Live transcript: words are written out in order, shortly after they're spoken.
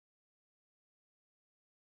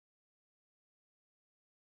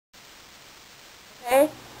Okay.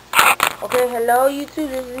 Okay, hello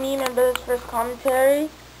YouTube, this is me, my brother's first commentary.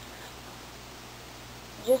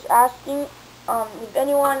 Just asking if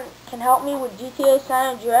anyone can help me with GTA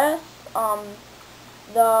San Andreas.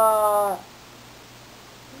 The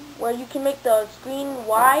where you can make the screen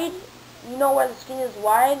wide. You know where the screen is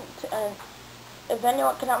wide, and if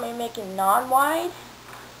anyone can help me make it non-wide.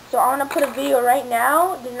 So I'm gonna put a video right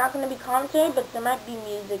now. There's not gonna be commentary, but there might be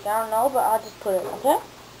music. I don't know, but I'll just put it. Okay.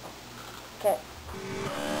 Okay.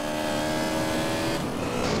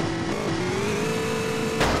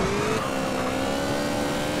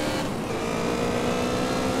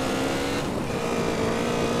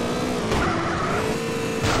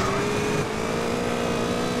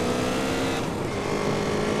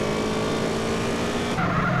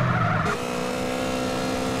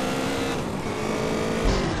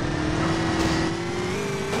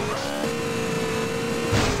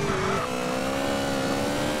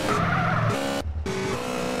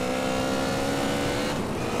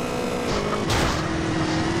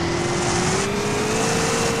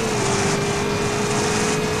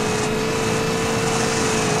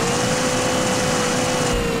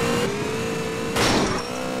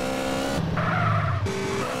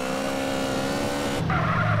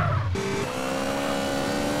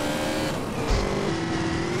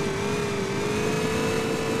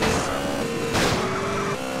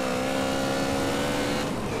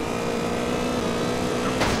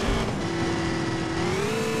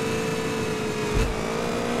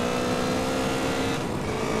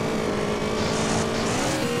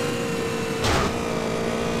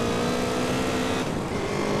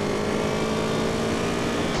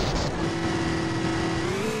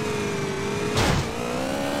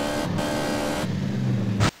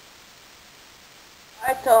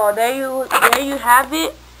 Alright, so there you have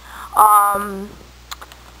it.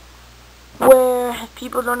 Where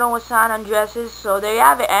people don't know what San Andreas is, so there you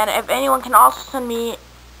have it. And if anyone can also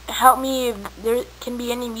help me if there can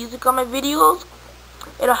be any music on my videos,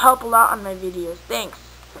 it'll help a lot on my videos. Thanks.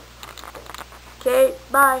 Okay,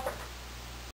 bye.